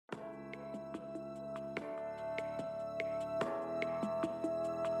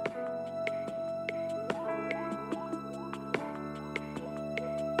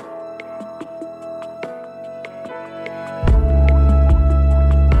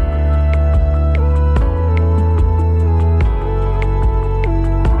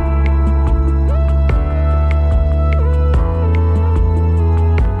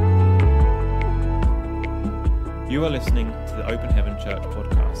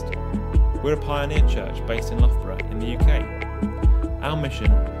Podcast. We're a pioneer church based in Loughborough in the UK. Our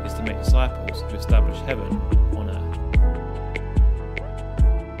mission is to make disciples to establish heaven on earth.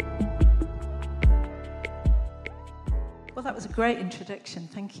 Well, that was a great introduction,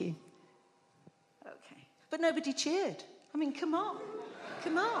 thank you. Okay, but nobody cheered. I mean, come on.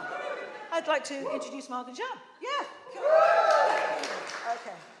 I'd like to introduce Mark and Jan. Yeah, come on.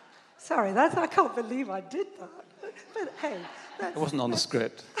 Okay. Sorry, I can't believe I did that. But hey. It wasn't on the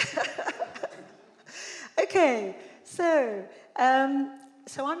script. Okay, so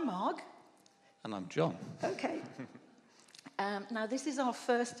I'm Marg. And I'm John. Okay. Now, this is our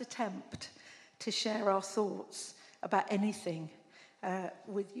first attempt to share our thoughts about anything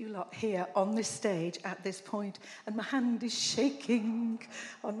with you lot here on this stage at this point. And my hand is shaking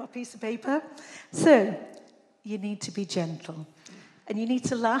on my piece of paper. So, you need to be gentle. And you need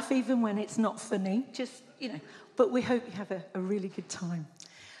to laugh even when it's not funny. Just, but we hope you have a really good time.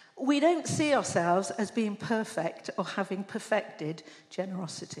 We don't see ourselves as being perfect or having perfected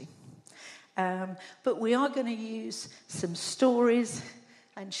generosity. But we are going to use some stories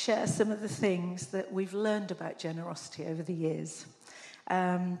and share some of the things that we've learned about generosity over the years.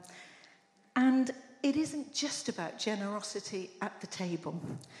 And it isn't just about generosity at the table.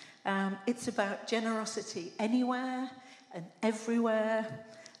 It's about generosity anywhere and everywhere,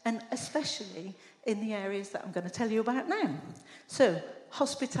 and especially in the areas that I'm going to tell you about now. So,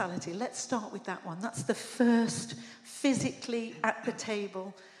 hospitality, let's start with that one. That's the first physically at the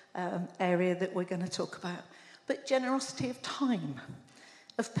table area that we're going to talk about. But generosity of time,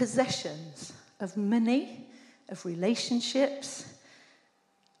 of possessions, of money, of relationships.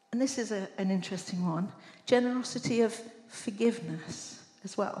 And this is an interesting one. Generosity of forgiveness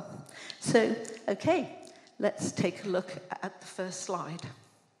as well. So, okay, let's take a look at the first slide.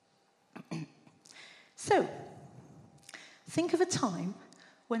 So, think of a time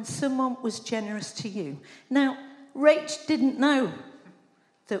when someone was generous to you. Now, Rach didn't know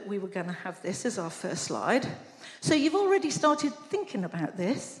that we were going to have this as our first slide. So you've already started thinking about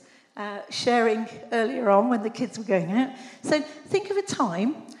this, sharing earlier on when the kids were going out. So think of a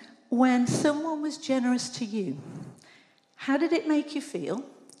time when someone was generous to you. How did it make you feel?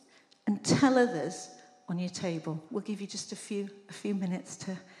 And tell others on your table. We'll give you just a few minutes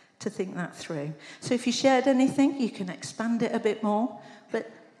to think that through. So if you shared anything, you can expand it a bit more.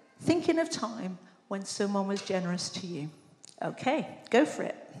 But thinking of time when someone was generous to you. Okay, go for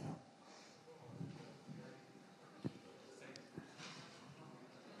it.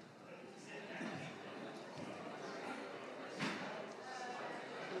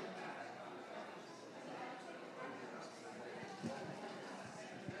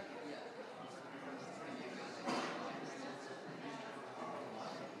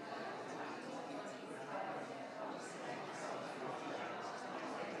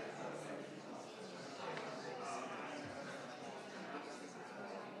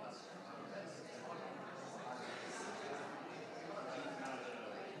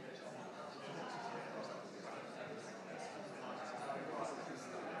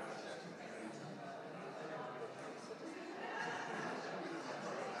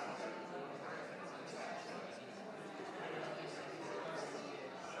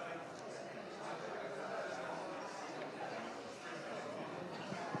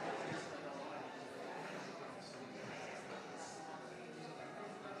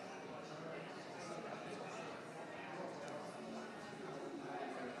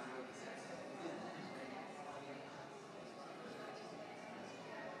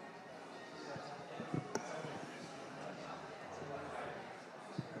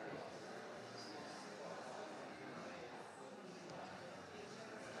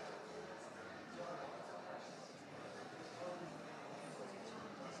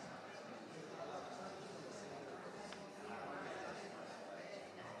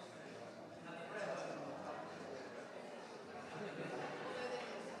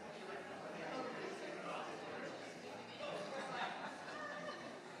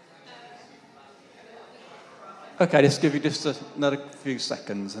 Okay, let's give you just another few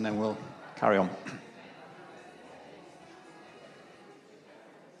seconds and then we'll carry on.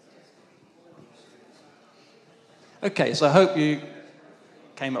 Okay, so I hope you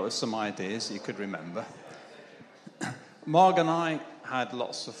came up with some ideas you could remember. Marg and I had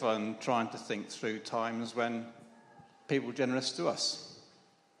lots of fun trying to think through times when people were generous to us,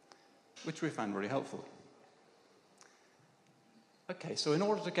 which we found really helpful. Okay, so in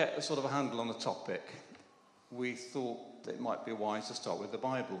order to get a sort of a handle on the topic, we thought that it might be wise to start with the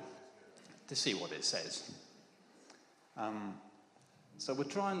Bible to see what it says. So we'll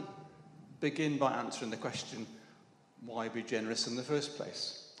try and begin by answering the question, why be generous in the first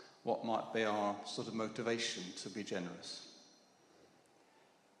place? what might be our sort of motivation to be generous.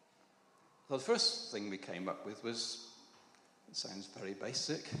 Well, the first thing we came up with was, it sounds very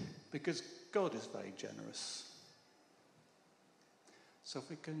basic, because God is very generous. So if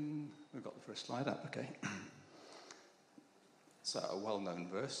we've got the first slide up, okay. It's a well-known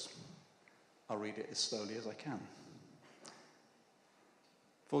verse. I'll read it as slowly as I can.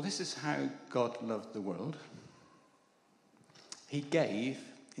 For this is how God loved the world. He gave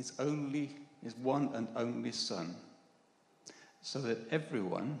his one and only Son, so that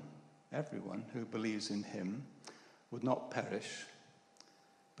everyone who believes in him would not perish,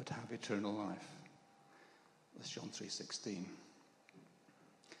 but have eternal life. That's John 3:16.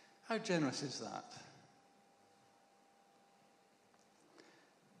 How generous is that?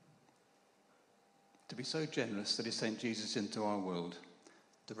 To be so generous that he sent Jesus into our world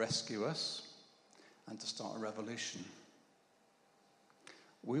to rescue us and to start a revolution.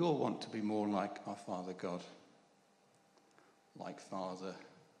 We all want to be more like our Father God, like father,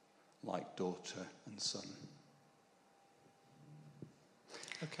 like daughter and son.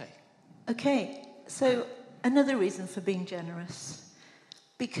 Okay, so another reason for being generous,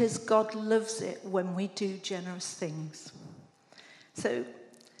 because God loves it when we do generous things. So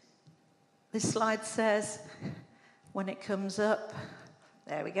this slide says, when it comes up,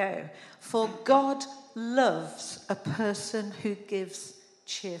 there we go. For God loves a person who gives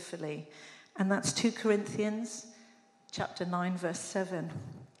cheerfully. And that's 2 Corinthians chapter 9, verse 7.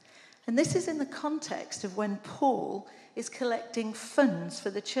 And this is in the context of when Paul is collecting funds for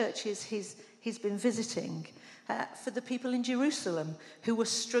the churches he's been visiting, for the people in Jerusalem who were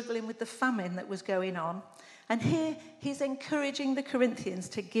struggling with the famine that was going on. And here he's encouraging the Corinthians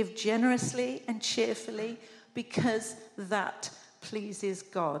to give generously and cheerfully because that pleases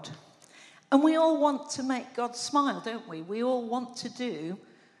God. And we all want to make God smile, don't we? We all want to do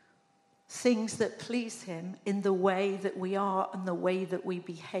things that please him in the way that we are and the way that we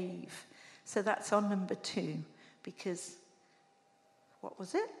behave. So that's our number 2. Because, what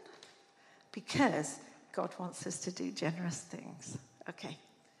was it? Because God wants us to do generous things. Okay,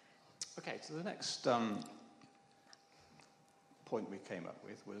 so the next point we came up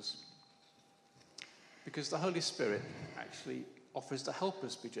with was because the Holy Spirit actually offers to help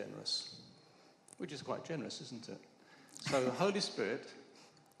us be generous, which is quite generous, isn't it? So the Holy Spirit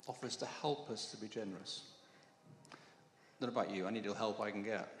offers to help us to be generous. Not about you, I need all help I can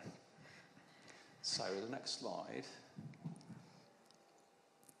get. So the next slide,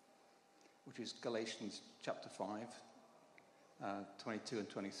 which is Galatians chapter 5, 22 and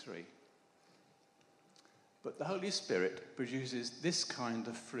 23. But the Holy Spirit produces this kind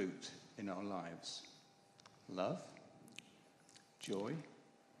of fruit in our lives: love, joy,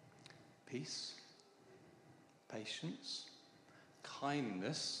 peace, patience,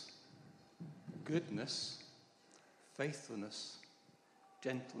 kindness, goodness, faithfulness,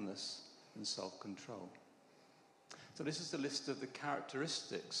 gentleness, and self-control. So this is the list of the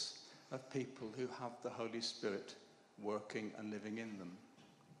characteristics of people who have the Holy Spirit working and living in them.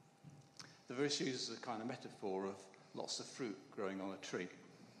 The verse uses a kind of metaphor of lots of fruit growing on a tree.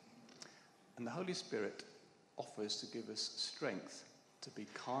 And the Holy Spirit offers to give us strength to be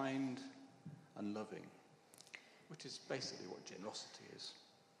kind and loving, which is basically what generosity is.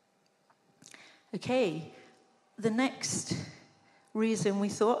 Okay, the next reason we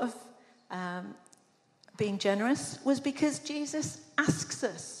thought of being generous was because Jesus asks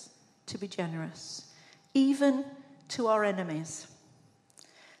us to be generous, even to our enemies.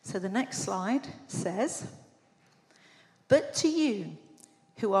 So the next slide says, "But to you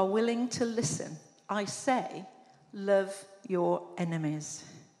who are willing to listen, I say, love your enemies.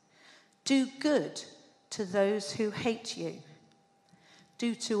 Do good to those who hate you.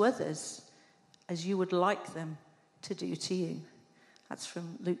 Do to others as you would like them to do to you." That's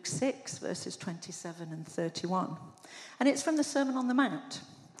from Luke 6, verses 27 and 31. And it's from the Sermon on the Mount.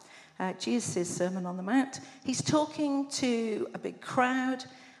 Jesus' Sermon on the Mount. He's talking to a big crowd,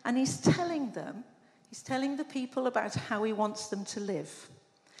 and he's telling the people about how he wants them to live.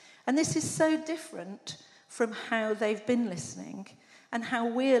 And this is so different from how they've been listening and how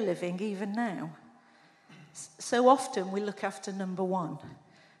we're living even now. So often we look after number 1.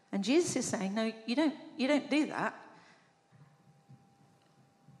 And Jesus is saying, no, you don't do that.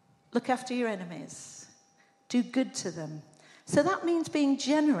 Look after your enemies. Do good to them. So that means being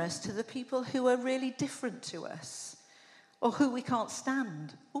generous to the people who are really different to us, or who we can't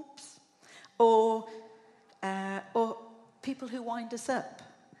stand. Or people who wind us up,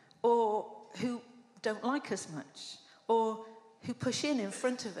 or who don't like us much, or who push in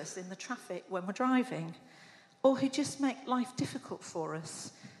front of us in the traffic when we're driving, or who just make life difficult for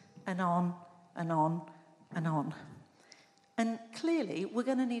us. and on and on and on. And clearly, we're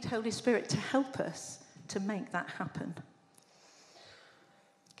going to need Holy Spirit to help us to make that happen.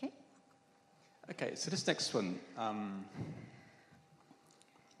 Okay? Okay, so this next one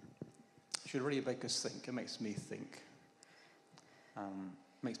should really make us think. It makes me think.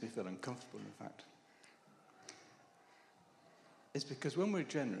 Makes me feel uncomfortable, in fact. It's because when we're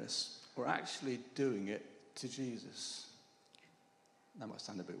generous, we're actually doing it to Jesus. That might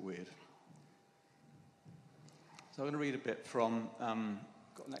sound a bit weird. So I'm going to read a bit from,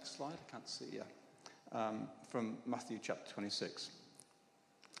 got the next slide? I can't see, yeah. From Matthew chapter 26.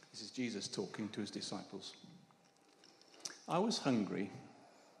 This is Jesus talking to his disciples. I was hungry,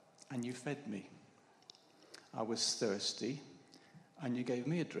 and you fed me. I was thirsty, and you gave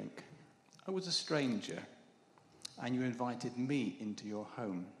me a drink. I was a stranger, and you invited me into your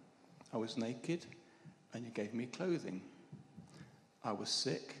home. I was naked, and you gave me clothing. I was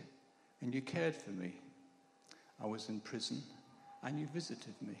sick, and you cared for me. I was in prison, and you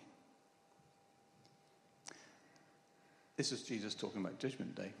visited me. This is Jesus talking about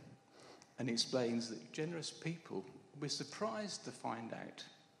Judgment Day. And he explains that generous people will be surprised to find out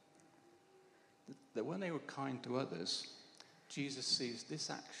that when they were kind to others, Jesus sees this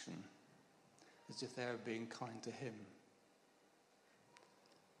action as if they are being kind to him.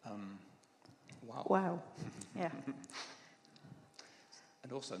 Wow. Wow. Yeah.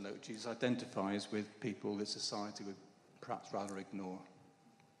 And also note, Jesus identifies with people that society would perhaps rather ignore.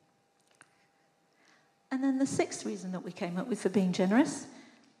 And then the sixth reason that we came up with for being generous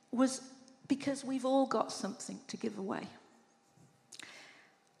was because we've all got something to give away.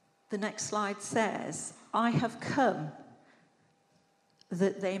 The next slide says, I have come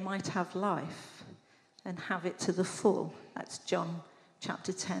that they might have life and have it to the full. That's John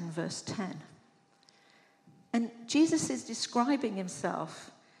chapter 10, verse 10. And Jesus is describing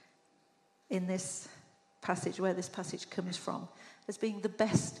himself in this passage, where this passage comes from, as being the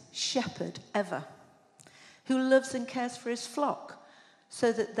best shepherd ever, who loves and cares for his flock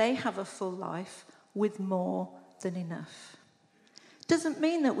so that they have a full life with more than enough. Doesn't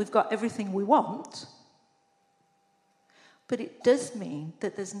mean that we've got everything we want, but it does mean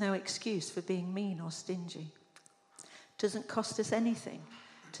that there's no excuse for being mean or stingy. Doesn't cost us anything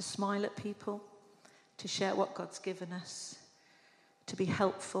to smile at people, to share what God's given us, to be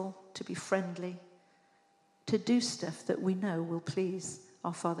helpful, to be friendly, to do stuff that we know will please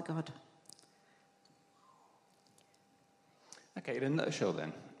our Father God. Okay, in a nutshell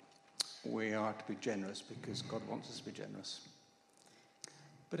then, we are to be generous because God wants us to be generous.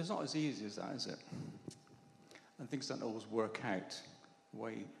 But it's not as easy as that, is it? And things don't always work out the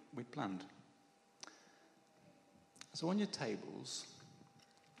way we planned. So on your tables,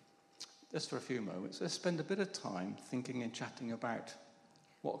 just for a few moments, let's spend a bit of time thinking and chatting about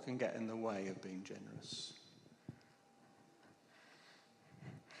what can get in the way of being generous.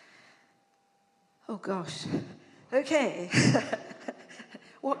 Oh gosh. Okay.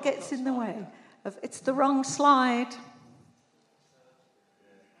 What gets in the way of? It's the wrong slide.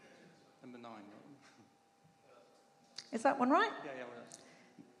 Number 9. Is that one right? Yeah.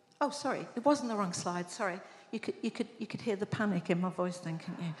 Oh, sorry. It wasn't the wrong slide. Sorry. You could hear the panic in my voice then,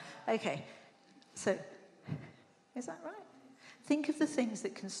 couldn't you? Okay. So, is that right? Think of the things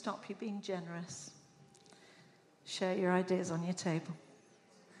that can stop you being generous. Share your ideas on your table.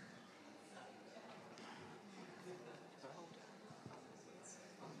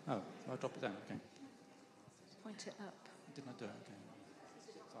 Oh, I'll drop it down, okay. Point it up. Didn't I do it? Okay.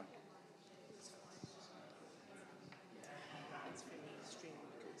 Sorry. It's from the stream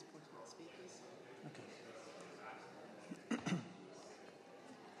because it's pointing at speakers. Okay.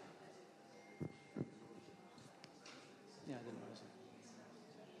 Yeah, I didn't notice it.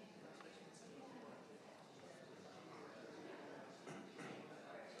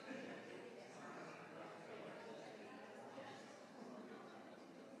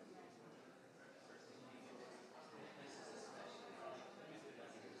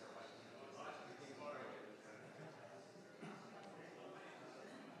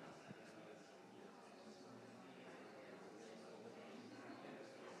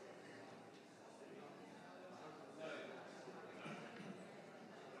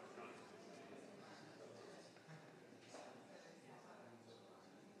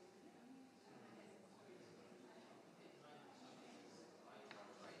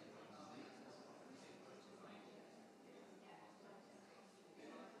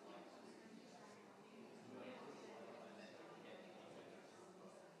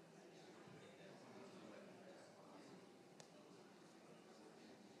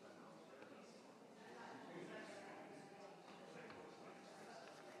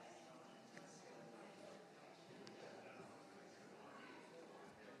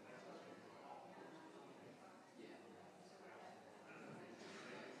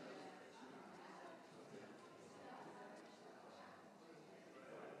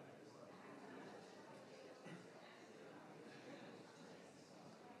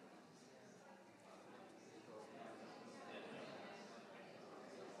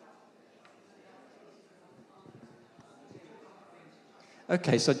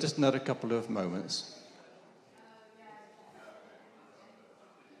 Okay, so just another couple of moments.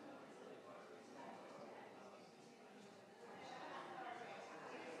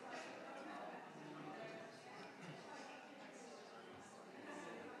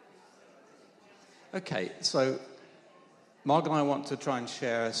 Okay, so Marg and I want to try and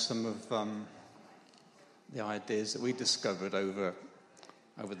share some of the ideas that we discovered over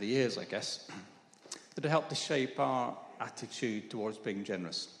the years, I guess, that have helped to shape our attitude towards being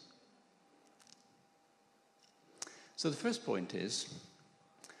generous. So the first point is,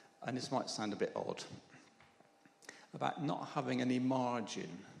 and this might sound a bit odd, about not having any margin.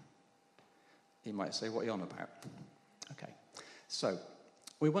 You might say, what are you on about? Okay, so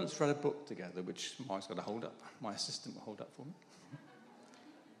we once read a book together, which Mark's got to hold up. My assistant will hold up for me.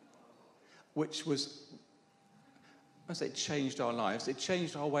 Which was, I say, it changed our lives. It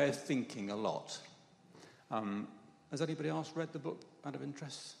changed our way of thinking a lot. Has anybody else read the book out of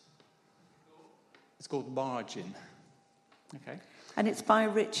interest? It's called Margin. Okay. And it's by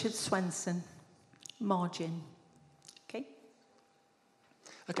Richard Swenson. Margin. Okay.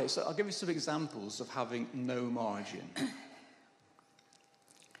 Okay, so I'll give you some examples of having no margin.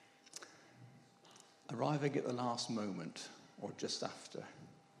 Arriving at the last moment or just after.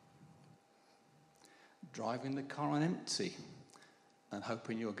 Driving the car on empty and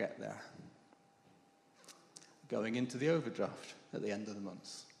hoping you'll get there. Going into the overdraft at the end of the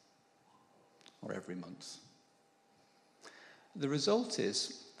month or every month. The result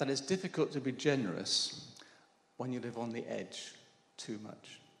is that it's difficult to be generous when you live on the edge too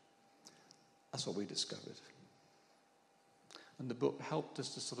much. That's what we discovered. And the book helped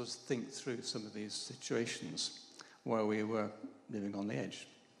us to sort of think through some of these situations where we were living on the edge.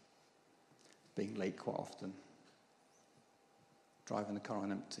 Being late quite often. Driving the car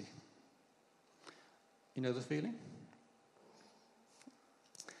on empty. You know the feeling?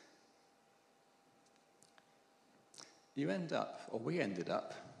 You end up, or we ended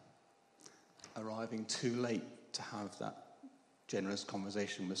up, arriving too late to have that generous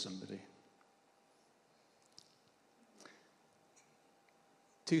conversation with somebody.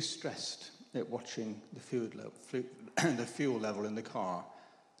 Too stressed at watching the fuel level in the car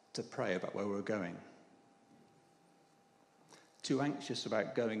to pray about where we're going. Too anxious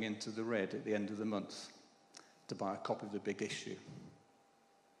about going into the red at the end of the month to buy a copy of The Big Issue.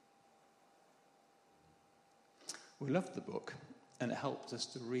 We loved the book, and it helped us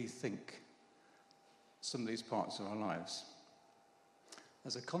to rethink some of these parts of our lives.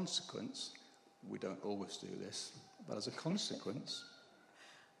 As a consequence, we don't always do this, but as a consequence,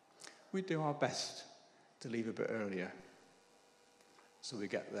 we do our best to leave a bit earlier so we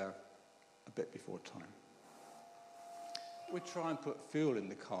get there a bit before time. We try and put fuel in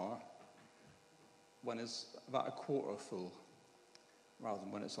the car when it's about a quarter full rather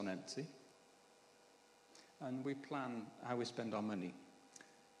than when it's on empty. And we plan how we spend our money.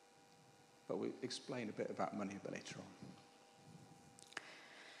 But we explain a bit about money a bit later on.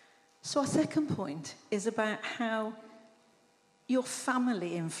 So our second point is about how your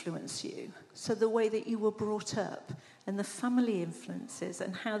family influence you. So the way that you were brought up and the family influences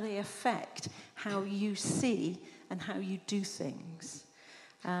and how they affect how you see and how you do things.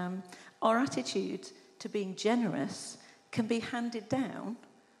 Our attitude to being generous can be handed down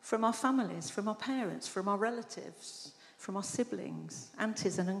from our families, from our parents, from our relatives, from our siblings,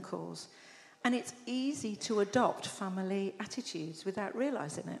 aunties and uncles. And it's easy to adopt family attitudes without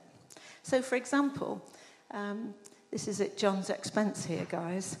realising it. So, for example, this is at John's expense here,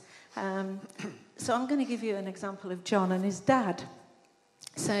 guys. So I'm going to give you an example of John and his dad.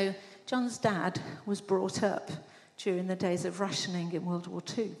 So John's dad was brought up during the days of rationing in World War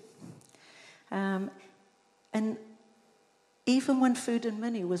II. And even when food and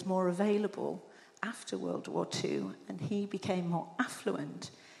money was more available after World War II and he became more affluent,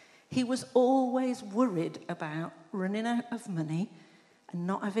 he was always worried about running out of money and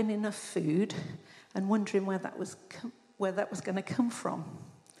not having enough food and wondering where that was going to come from.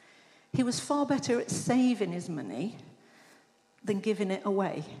 He was far better at saving his money than giving it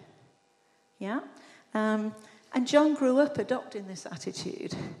away. Yeah? And John grew up adopting this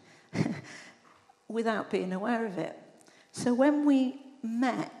attitude without being aware of it. So when we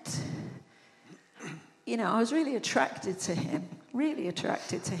met, I was really attracted to him,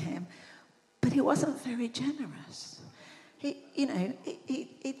 but he wasn't very generous.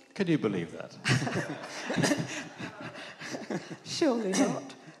 Can you believe that? Surely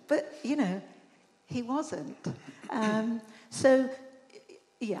not. But, he wasn't. So,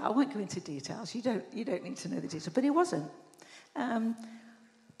 I won't go into details. You don't need to know the details. But he wasn't.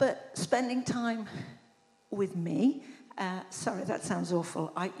 But spending time with me sorry, that sounds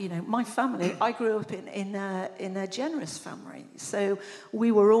awful. My family, I grew up in a generous family. So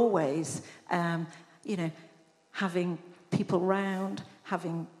we were always, having people round,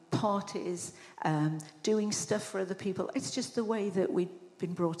 having parties, doing stuff for other people. It's just the way that we'd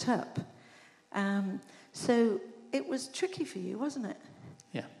been brought up. So it was tricky for you, wasn't it?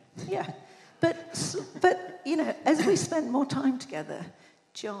 Yeah. Yeah. But as we spent more time together,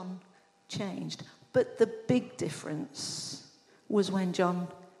 John changed. But the big difference was when John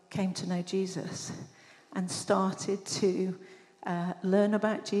came to know Jesus and started to learn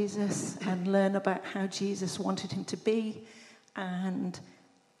about Jesus and learn about how Jesus wanted him to be. And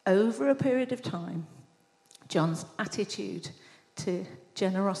over a period of time, John's attitude to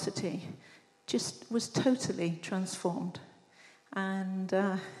generosity just was totally transformed. And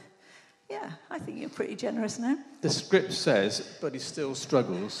I think you're pretty generous now. The script says, but he still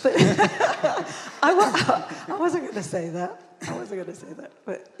struggles. But I wasn't going to say that.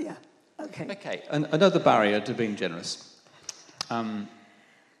 But yeah, okay. Okay, another barrier to being generous. And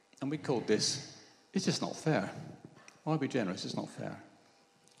we called this, it's just not fair. Why be generous? It's not fair.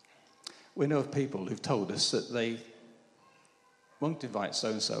 We know of people who've told us that they won't invite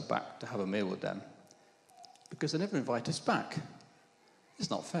so-and-so back to have a meal with them because they never invite us back. It's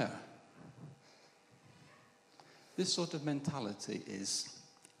not fair. This sort of mentality is,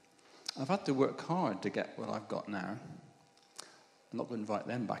 I've had to work hard to get what I've got now. I'm not going to invite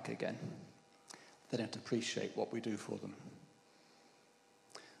them back again. They don't appreciate what we do for them.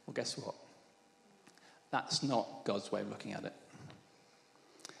 Well, guess what? That's not God's way of looking at it.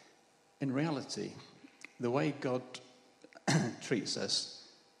 In reality, the way God treats us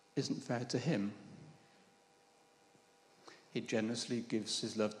isn't fair to him. He generously gives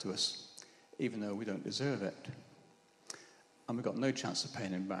his love to us, even though we don't deserve it. And we've got no chance of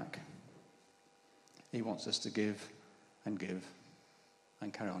paying him back. He wants us to give and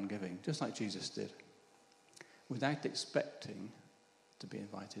carry on giving, just like Jesus did, without expecting to be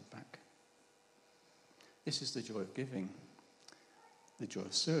invited back. This is the joy of giving, the joy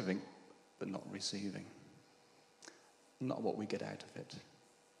of serving, but not receiving. Not what we get out of it.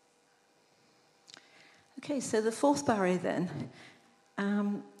 Okay, so the fourth barrier then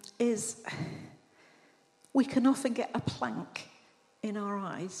is we can often get a plank in our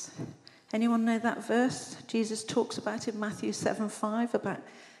eyes. Anyone know that verse? Jesus talks about in Matthew 7:5 about,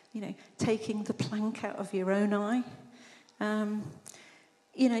 taking the plank out of your own eye.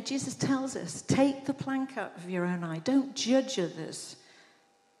 Jesus tells us, take the plank out of your own eye. Don't judge others.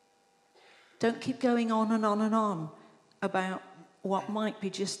 Don't keep going on and on and on about what might be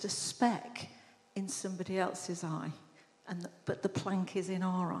just a speck in somebody else's eye. But the plank is in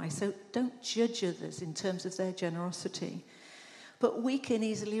our eye. So don't judge others in terms of their generosity. But we can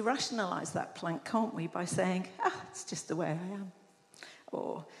easily rationalise that plank, can't we, by saying, it's just the way I am.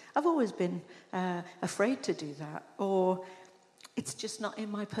 Or, I've always been afraid to do that. Or, it's just not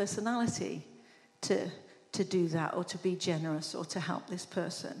in my personality to do that, or to be generous, or to help this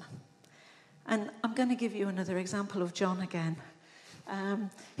person. And I'm going to give you another example of John again.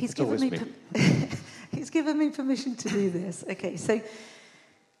 He's given me permission to do this. Okay, so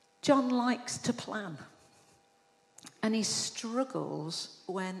John likes to plan. And he struggles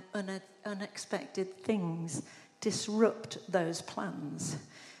when unexpected things disrupt those plans.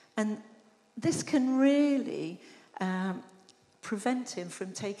 And this can really prevent him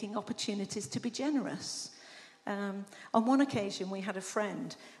from taking opportunities to be generous. On one occasion, we had a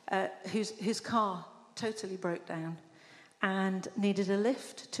friend whose car totally broke down and needed a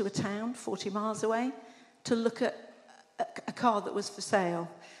lift to a town 40 miles away to look at a car that was for sale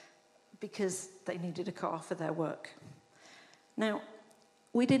because they needed a car for their work. Now,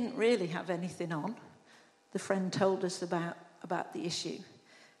 we didn't really have anything on. The friend told us about the issue.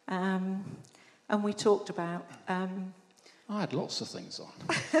 And we talked about... I had lots of things on.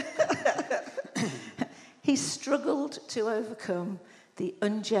 He struggled to overcome the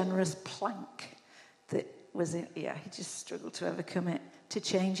ungenerous plank that was in... Yeah, he just struggled to overcome it, to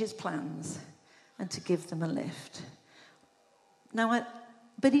change his plans and to give them a lift.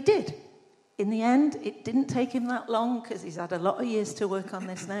 But he did. In the end, it didn't take him that long because he's had a lot of years to work on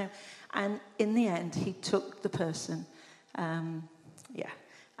this now. And in the end, he took the person, and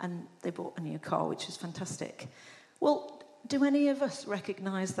they bought a new car, which was fantastic. Well, do any of us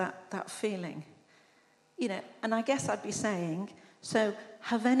recognise that feeling? And I guess I'd be saying, so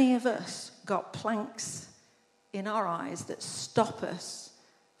have any of us got planks in our eyes that stop us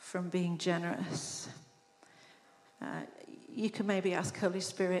from being generous? You can maybe ask Holy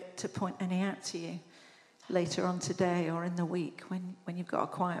Spirit to point any out to you later on today or in the week when you've got a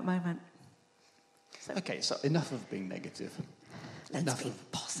quiet moment. So Okay, so enough of being negative. let's Enough be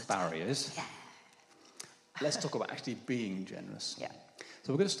of positive. barriers. Yeah. Let's talk about actually being generous. Yeah.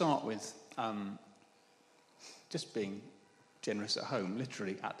 So we're going to start with just being generous at home,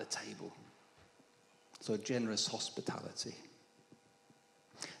 literally at the table. So generous hospitality.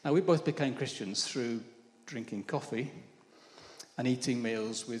 Now, we both became Christians through drinking coffee and eating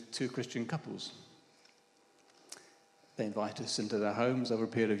meals with two Christian couples. They invited us into their homes over a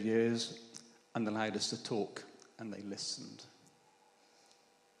period of years and allowed us to talk, and they listened.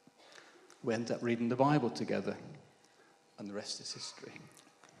 We ended up reading the Bible together, and the rest is history.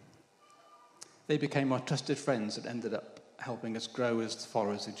 They became our trusted friends and ended up helping us grow as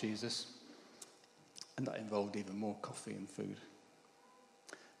followers of Jesus, and that involved even more coffee and food.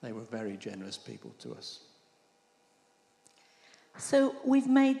 They were very generous people to us. So we've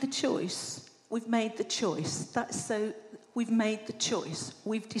made the choice. We've made the choice. We've made the choice.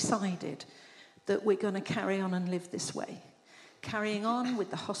 We've decided that we're going to carry on and live this way. Carrying on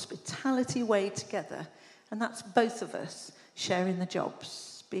with the hospitality way together. And that's both of us sharing the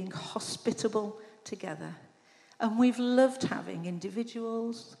jobs, being hospitable together. And we've loved having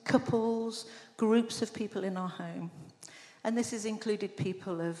individuals, couples, groups of people in our home. And this has included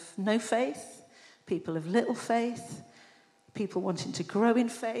people of no faith, people of little faith, people wanting to grow in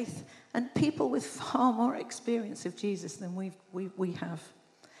faith, and people with far more experience of Jesus than we have.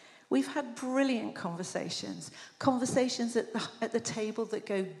 We've had brilliant conversations at the table that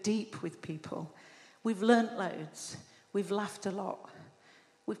go deep with people. We've learnt loads. We've laughed a lot.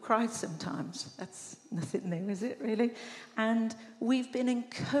 We've cried sometimes. That's nothing new, is it, really? And we've been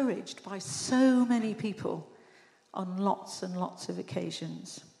encouraged by so many people on lots and lots of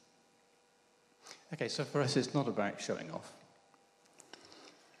occasions. Okay, so for us, it's not about showing off.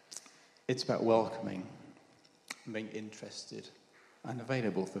 It's about welcoming, being interested, and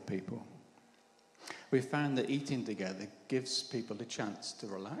available for people. We've found that eating together gives people a chance to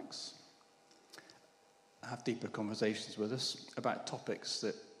relax, have deeper conversations with us about topics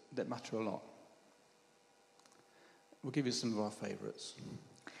that matter a lot. We'll give you some of our favourites.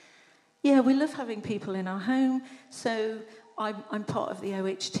 Yeah, we love having people in our home. So I'm part of the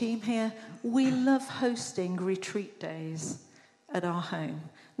OH team here. We love hosting retreat days at our home,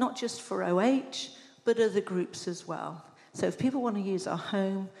 not just for OH, but other groups as well. So if people want to use our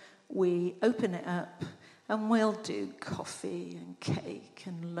home, we open it up and we'll do coffee and cake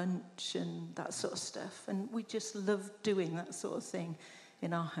and lunch and that sort of stuff. And we just love doing that sort of thing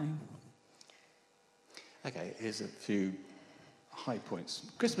in our home. Okay, here's a few high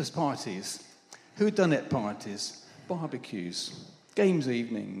points. Christmas parties, whodunit parties, barbecues, games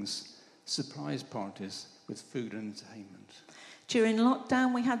evenings, surprise parties with food and entertainment. During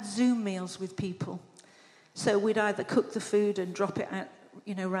lockdown, we had Zoom meals with people. So we'd either cook the food and drop it out,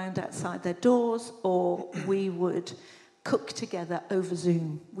 round outside their doors, or we would cook together over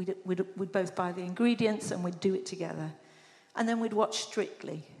Zoom. We'd both buy the ingredients and we'd do it together. And then we'd watch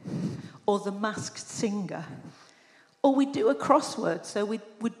Strictly, or The Masked Singer, or we'd do a crossword. So we'd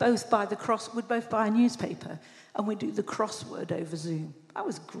both buy a newspaper, and we'd do the crossword over Zoom. That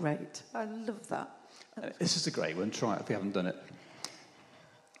was great. I love that. This is a great one. Try it if you haven't done it.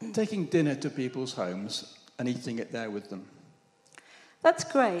 Taking dinner to people's homes and eating it there with them. That's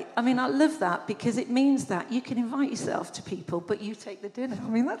great. I mean, I love that because it means that you can invite yourself to people, but you take the dinner. I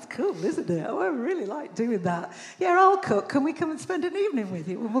mean, that's cool, isn't it? Oh, I really like doing that. Yeah, I'll cook. Can we come and spend an evening with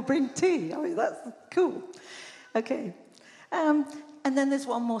you? And we'll bring tea. I mean, that's cool. Okay. And then there's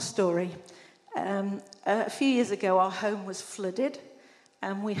one more story. A few years ago, our home was flooded,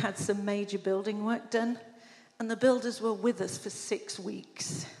 and we had some major building work done, and the builders were with us for 6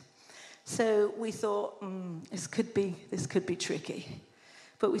 weeks. So we thought, this could be tricky.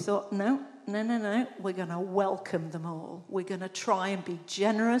 But we thought, no, we're going to welcome them all. We're going to try and be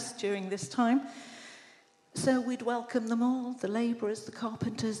generous during this time. So we'd welcome them all, the labourers, the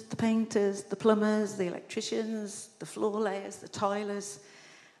carpenters, the painters, the plumbers, the electricians, the floor layers, the tilers,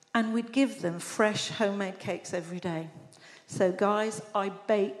 and we'd give them fresh homemade cakes every day. So guys, I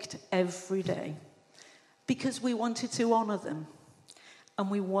baked every day because we wanted to honour them and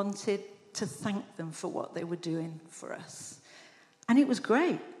we wanted to thank them for what they were doing for us. And it was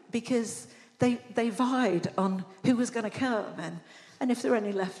great because they vied on who was going to come, and if there were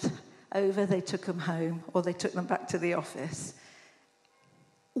any left over, they took them home or they took them back to the office.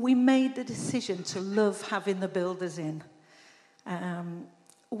 We made the decision to love having the builders in.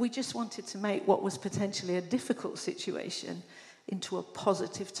 We just wanted to make what was potentially a difficult situation into a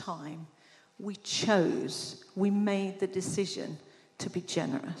positive time. We made the decision to be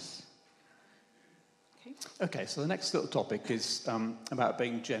generous. Okay. Okay, so the next little topic is about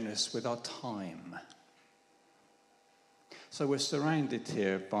being generous with our time. So we're surrounded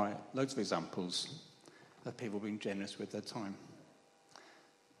here by loads of examples of people being generous with their time.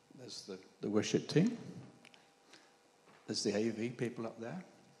 There's the worship team. There's the AV people up there.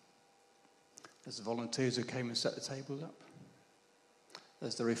 There's the volunteers who came and set the tables up.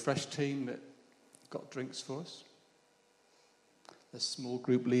 There's the refresh team that got drinks for us. There's small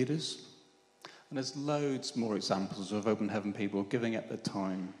group leaders. And there's loads more examples of Open Heaven people giving up their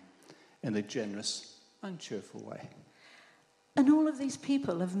time in a generous and cheerful way. And all of these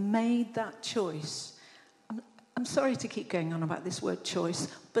people have made that choice. I'm sorry to keep going on about this word choice,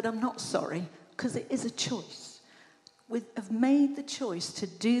 but I'm not sorry, because it is a choice. Have made the choice to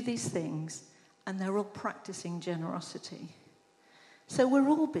do these things, and they're all practicing generosity. So we're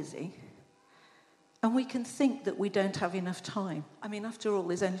all busy, and we can think that we don't have enough time. I mean, after all,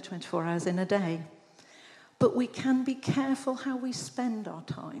 there's only 24 hours in a day. But we can be careful how we spend our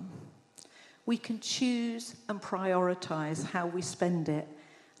time. We can choose and prioritize how we spend it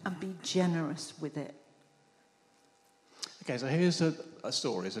and be generous with it. Okay, so here's a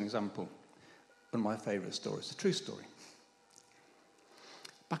story as an example. One of my favourite stories, a true story.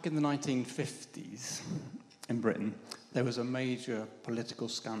 Back in the 1950s in Britain, there was a major political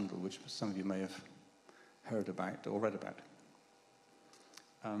scandal, which some of you may have heard about or read about.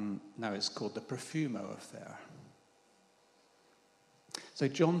 Now it's called the Profumo affair. So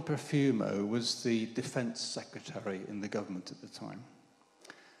John Profumo was the defence secretary in the government at the time.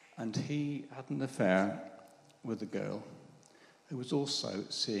 And he had an affair with a girl who was also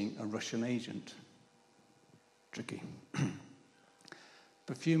seeing a Russian agent. Tricky.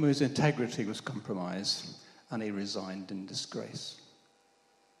 Profumo's integrity was compromised, and he resigned in disgrace.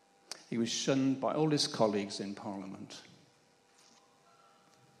 He was shunned by all his colleagues in Parliament,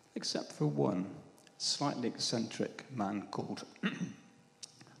 except for one slightly eccentric man called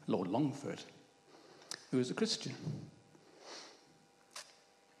Lord Longford, who was a Christian.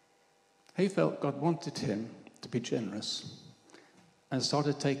 He felt God wanted him to be generous and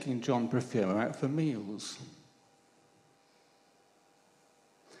started taking John Profumo out for meals.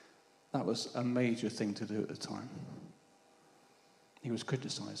 That was a major thing to do at the time. He was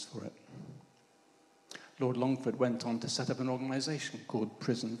criticised for it. Lord Longford went on to set up an organisation called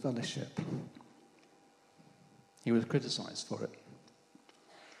Prison Fellowship. He was criticised for it.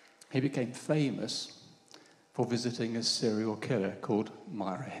 He became famous for visiting a serial killer called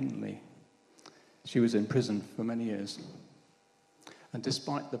Myra Hindley. She was in prison for many years. And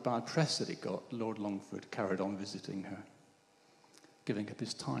despite the bad press that he got, Lord Longford carried on visiting her, giving up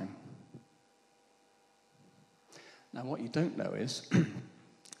his time. Now, what you don't know is,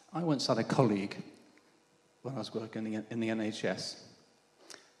 I once had a colleague when I was working in the NHS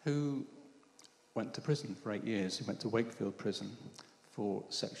who went to prison for 8 years. He went to Wakefield Prison for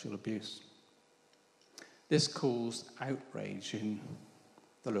sexual abuse. This caused outrage in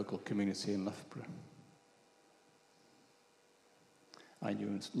the local community in Loughborough. I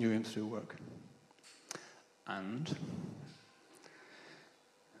knew him through work. And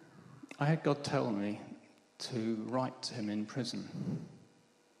I had God tell me to write to him in prison.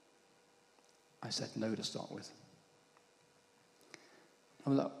 I said no to start with.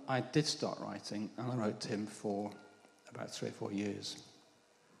 Well, I did start writing, and I wrote to him for about 3 or 4 years.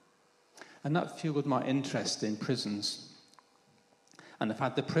 And that fueled my interest in prisons. And I've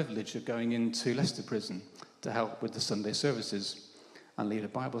had the privilege of going into Leicester Prison to help with the Sunday services and lead a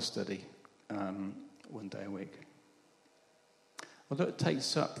Bible study 1 day a week. Although it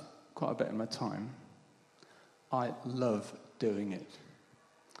takes up quite a bit of my time, I love doing it.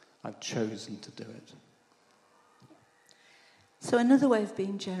 I've chosen to do it. So another way of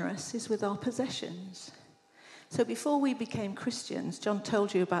being generous is with our possessions. So before we became Christians, John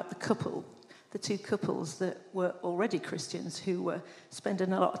told you about the two couples that were already Christians who were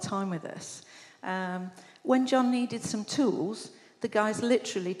spending a lot of time with us. When John needed some tools, the guys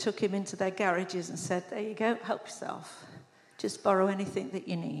literally took him into their garages and said, there you go, help yourself. Just borrow anything that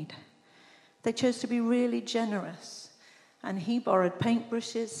you need. They chose to be really generous. And he borrowed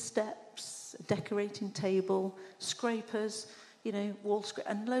paintbrushes, steps, a decorating table, scrapers, wall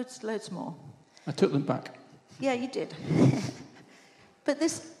scrapers, and loads more. I took them back. Yeah, you did. But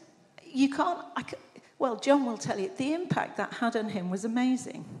this, John will tell you, the impact that had on him was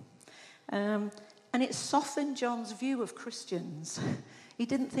amazing. And it softened John's view of Christians. He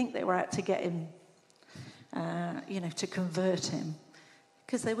didn't think they were out to get him, to convert him,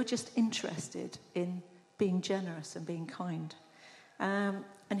 because they were just interested in being generous and being kind. And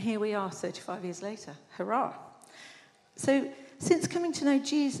here we are 35 years later. Hurrah. So Since coming to know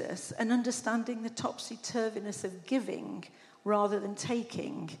Jesus and understanding the topsy-turviness of giving rather than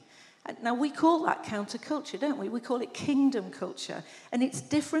taking, now we call that counterculture, don't we? We call it kingdom culture, and it's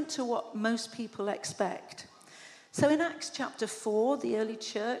different to what most people expect. So in Acts chapter 4, the early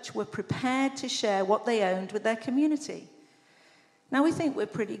church were prepared to share what they owned with their community. Now we think we're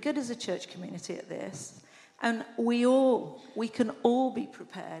pretty good as a church community at this, and we can all be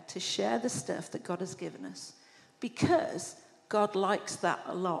prepared to share the stuff that God has given us because God likes that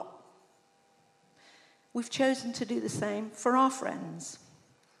a lot. We've chosen to do the same for our friends.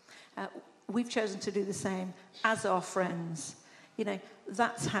 We've chosen to do the same as our friends. You know,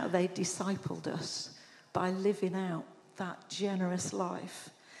 that's how they discipled us, by living out that generous life.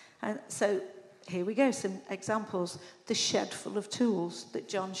 And so here we go, some examples. The shed full of tools that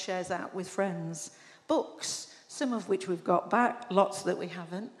John shares out with friends. Books, some of which we've got back, lots that we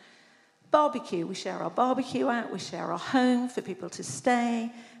haven't. Barbecue, we share our barbecue out, we share our home for people to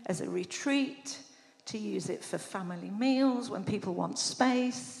stay as a retreat, to use it for family meals when people want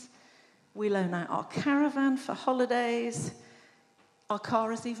space. We loan out our caravan for holidays. Our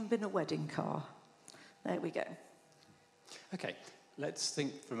car has even been a wedding car. There we go. Okay, let's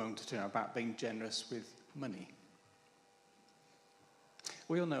think for a moment or two about being generous with money.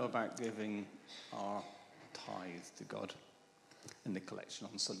 We all know about giving our tithe to God in the collection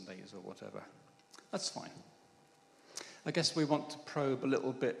on Sundays or whatever. That's fine. I guess we want to probe a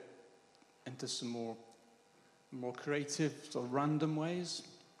little bit into some more creative, sort of random ways.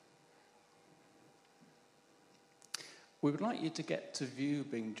 We would like you to get to view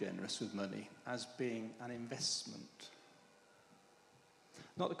being generous with money as being an investment.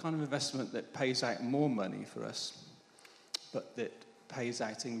 Not the kind of investment that pays out more money for us, but that pays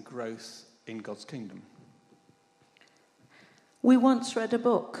out in growth in God's kingdom. We once read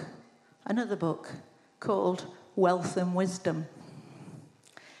another book, called Wealth and Wisdom.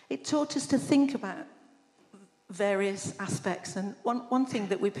 It taught us to think about various aspects, and one thing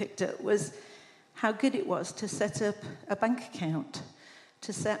that we picked up was how good it was to set up a bank account,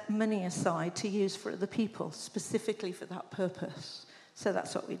 to set money aside to use for other people, specifically for that purpose. So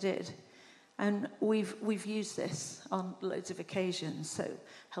that's what we did. And we've used this on loads of occasions, so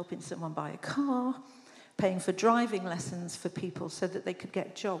helping someone buy a car, paying for driving lessons for people so that they could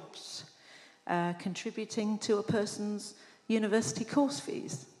get jobs, contributing to a person's university course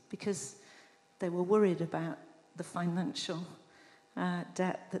fees because they were worried about the financial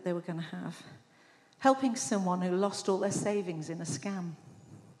debt that they were going to have, helping someone who lost all their savings in a scam.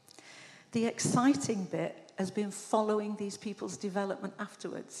 The exciting bit has been following these people's development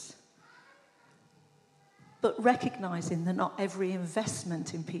afterwards, but recognizing that not every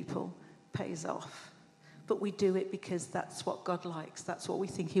investment in people pays off. But we do it because that's what God likes. That's what we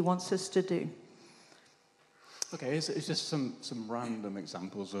think he wants us to do. Okay, it's just some random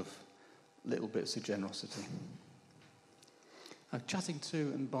examples of little bits of generosity. Chatting to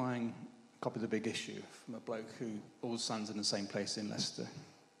and buying a copy of The Big Issue from a bloke who always stands in the same place in Leicester.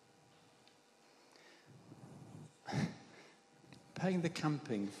 Paying the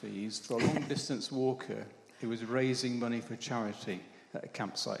camping fees for a long-distance walker who was raising money for charity at a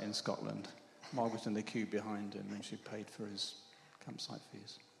campsite in Scotland. Mark was in the queue behind him and she paid for his campsite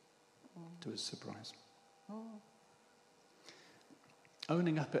fees, to his surprise.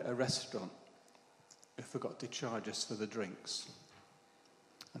 Owning up at a restaurant who forgot to charge us for the drinks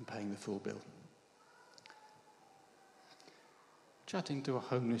and paying the full bill. Chatting to a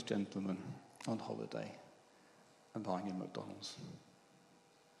homeless gentleman on holiday and buying him McDonald's.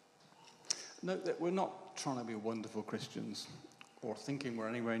 Note that we're not trying to be wonderful Christians or thinking we're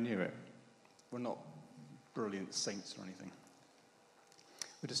anywhere near it. We're not brilliant saints or anything.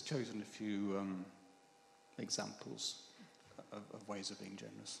 We've just chosen a few examples of ways of being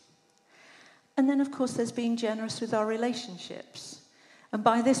generous. And then, of course, there's being generous with our relationships. And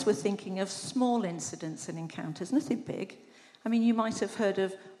by this, we're thinking of small incidents and encounters, nothing big. I mean, you might have heard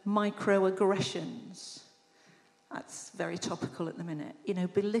of microaggressions. That's very topical at the minute. You know,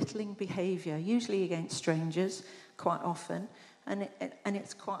 belittling behaviour, usually against strangers, quite often. And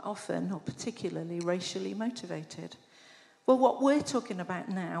it's quite often, or particularly, racially motivated. Well, what we're talking about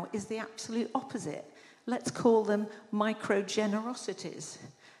now is the absolute opposite. Let's call them micro-generosities.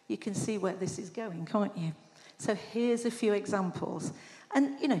 You can see where this is going, can't you? So here's a few examples.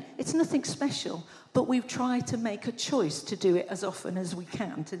 And, you know, it's nothing special, but we've tried to make a choice to do it as often as we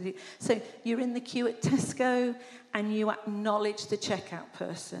can. So you're in the queue at Tesco and you acknowledge the checkout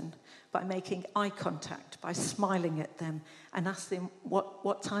person by making eye contact, by smiling at them and ask them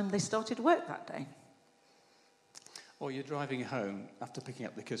what time they started work that day. Or you're driving home after picking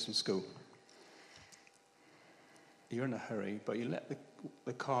up the kids from school. you're in a hurry, but you let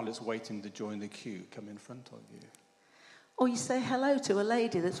the car that's waiting to join the queue come in front of you. Or you say hello to a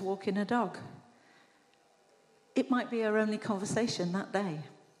lady that's walking a dog. It might be her only conversation that day.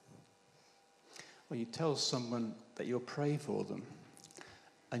 Or you tell someone that you'll pray for them,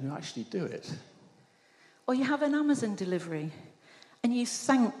 and you actually do it. Or you have an Amazon delivery, and you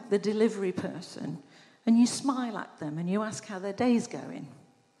thank the delivery person, and you smile at them, and you ask how their day's going.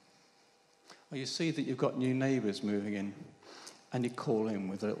 Or you see that you've got new neighbours moving in, and you call in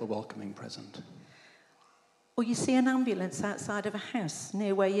with a little welcoming present. Or you see an ambulance outside of a house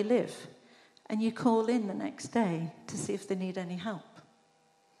near where you live, and you call in the next day to see if they need any help.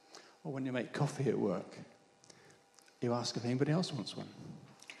 Or when you make coffee at work, you ask if anybody else wants one.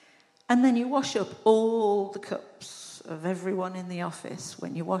 And then you wash up all the cups of everyone in the office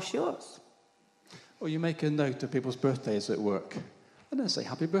when you wash yours. Or you make a note of people's birthdays at work, and then say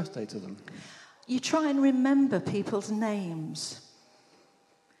happy birthday to them. You try and remember people's names,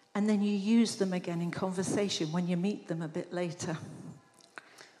 and then you use them again in conversation when you meet them a bit later.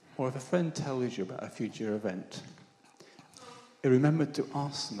 Or if a friend tells you about a future event, you remember to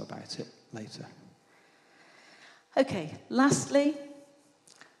ask them about it later. Okay, lastly,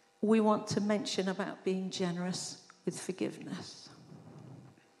 we want to mention about being generous with forgiveness.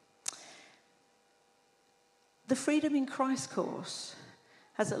 The Freedom in Christ course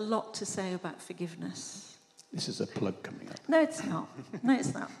has a lot to say about forgiveness. This is a plug coming up. No, it's not. No,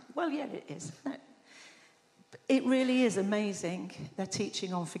 it's not. Well, yeah, it is. No. It really is amazing, their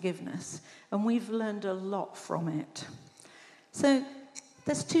teaching on forgiveness, and we've learned a lot from it. So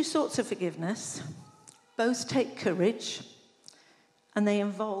there's two sorts of forgiveness. Both take courage, and they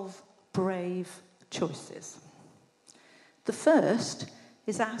involve brave choices. The first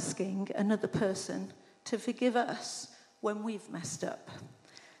is asking another person to forgive us when we've messed up.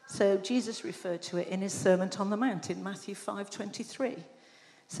 So Jesus referred to it in his Sermon on the Mount in Matthew 5:23.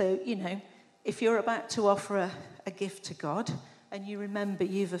 So, if you're about to offer a gift to God and you remember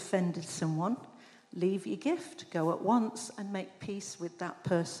you've offended someone, leave your gift, go at once and make peace with that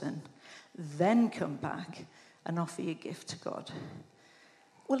person. Then come back and offer your gift to God.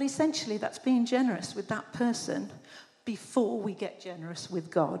 Well, essentially, that's being generous with that person before we get generous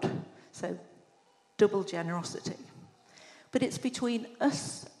with God. So, double generosity. But it's between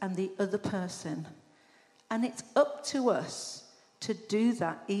us and the other person. And it's up to us to do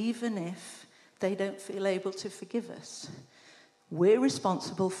that even if they don't feel able to forgive us. We're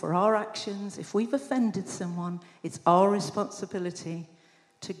responsible for our actions. If we've offended someone, it's our responsibility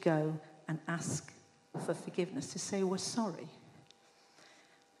to go and ask for forgiveness, to say we're sorry.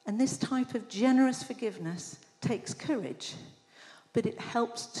 And this type of generous forgiveness takes courage, but it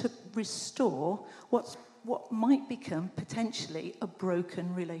helps to restore what might become potentially a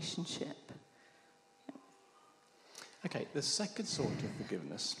broken relationship. Okay, the second sort of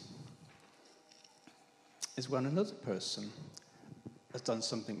forgiveness is when another person has done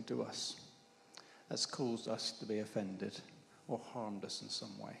something to us that's caused us to be offended or harmed us in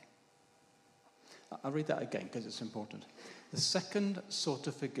some way. I'll read that again because it's important. The second sort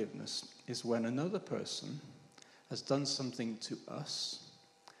of forgiveness is when another person has done something to us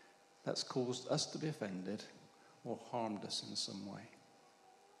that's caused us to be offended or harmed us in some way.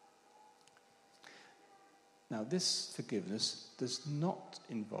 Now, this forgiveness does not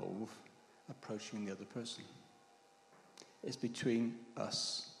involve approaching the other person. It's between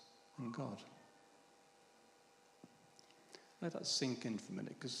us and God. Let that sink in for a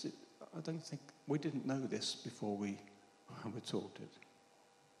minute, because I don't think we didn't know this before we were taught it.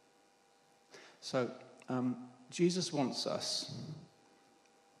 So, Jesus wants us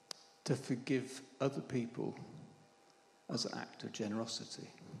to forgive other people as an act of generosity.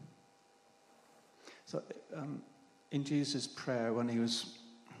 So, in Jesus' prayer, when he was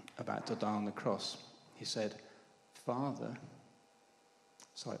about to die on the cross, he said, Father,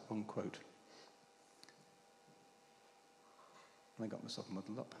 sorry, one quote. I got myself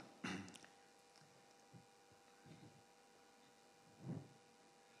muddled up.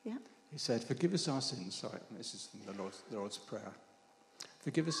 Yeah. He said, forgive us our sins. Sorry, this is from the Lord's Prayer.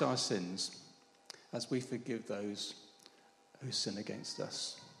 Forgive us our sins as we forgive those who sin against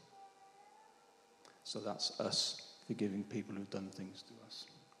us. So that's us forgiving people who've done things to us.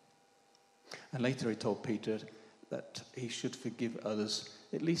 And later he told Peter that he should forgive others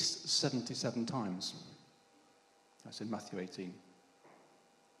at least 77 times. That's in Matthew 18.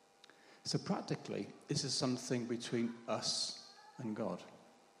 So practically, this is something between us and God.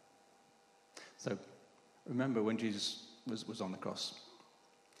 So remember when Jesus was on the cross,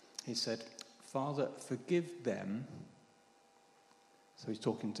 he said, Father, forgive them. So he's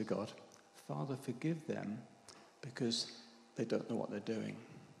talking to God. Father, forgive them, because they don't know what they're doing.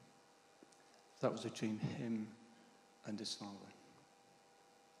 That was between him and his Father.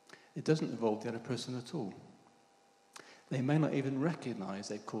 It doesn't involve the other person at all. They may not even recognize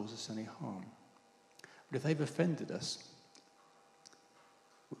they've caused us any harm. But if they've offended us,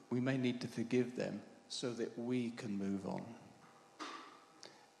 we may need to forgive them so that we can move on.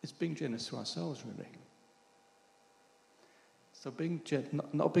 It's being generous to ourselves, really. So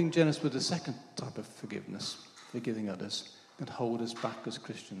not being generous with the second type of forgiveness, forgiving others, can hold us back as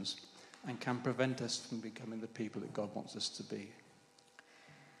Christians and can prevent us from becoming the people that God wants us to be.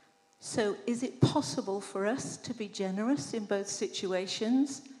 So is it possible for us to be generous in both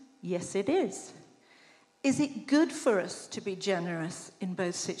situations? Yes, it is. Is it good for us to be generous in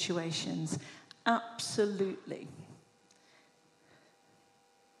both situations? Absolutely.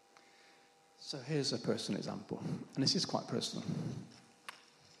 So here's a personal example, and this is quite personal.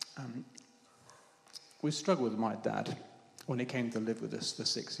 We struggled with my dad when he came to live with us for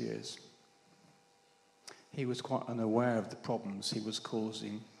 6 years. He was quite unaware of the problems he was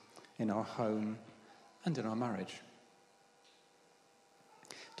causing in our home and in our marriage.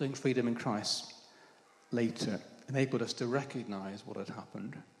 Doing Freedom in Christ later enabled us to recognize what had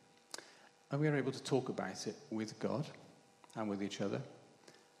happened, and we were able to talk about it with God and with each other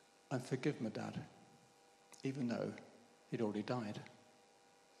and forgive my dad, even though he'd already died.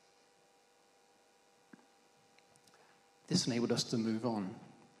 This enabled us to move on,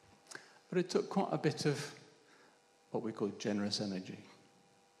 but it took quite a bit of what we call generous energy.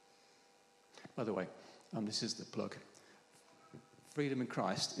 By the way, this is the plug. Freedom in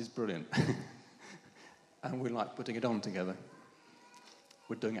Christ is brilliant. And we like putting it on together.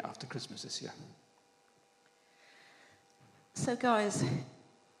 We're doing it after Christmas this year. So guys,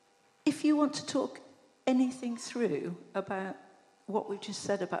 if you want to talk anything through about what we've just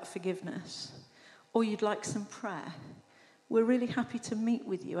said about forgiveness, or you'd like some prayer, we're really happy to meet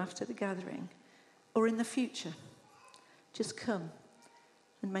with you after the gathering, or in the future. Just come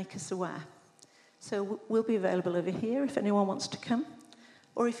and make us aware. So we'll be available over here if anyone wants to come,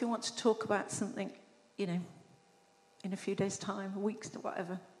 or if you want to talk about something, in a few days' time, weeks,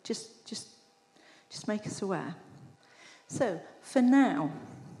 whatever, just make us aware. So, for now,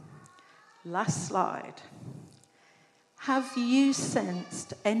 last slide. Have you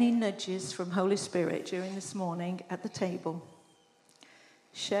sensed any nudges from Holy Spirit during this morning at the table?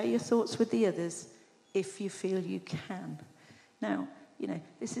 Share your thoughts with the others if you feel you can. Now,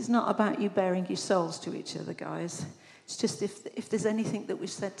 this is not about you bearing your souls to each other, guys. It's just if there's anything that we've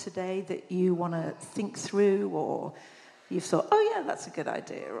said today that you want to think through, or you've thought, oh yeah, that's a good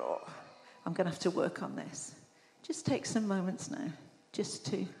idea, or I'm going to have to work on this. Just take some moments now just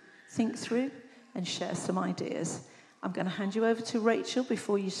to think through and share some ideas. I'm going to hand you over to Rachel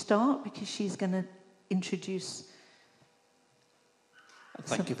before you start, because she's going to introduce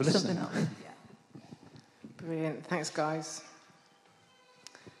Thank you for listening. Brilliant. Thanks, guys.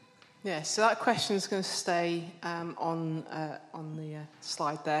 Yeah, so that question is going to stay on the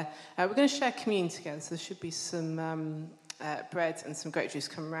slide there. We're going to share communion together, so there should be some bread and some grape juice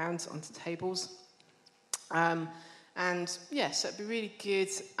coming around onto tables. So it'd be really good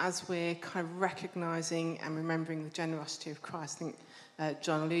as we're kind of recognising and remembering the generosity of Christ. I think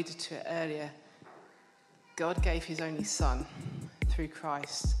John alluded to it earlier. God gave his only Son through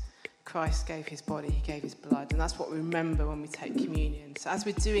Christ. Christ gave his body, he gave his blood, and that's what we remember when we take communion. So as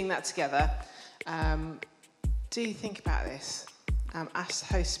we're doing that together, do think about this. Ask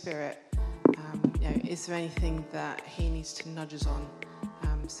the Holy Spirit, is there anything that he needs to nudge us on?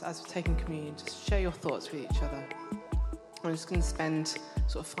 So as we're taking communion, just share your thoughts with each other. I'm just going to spend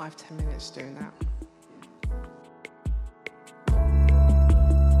sort of 5-10 minutes doing that.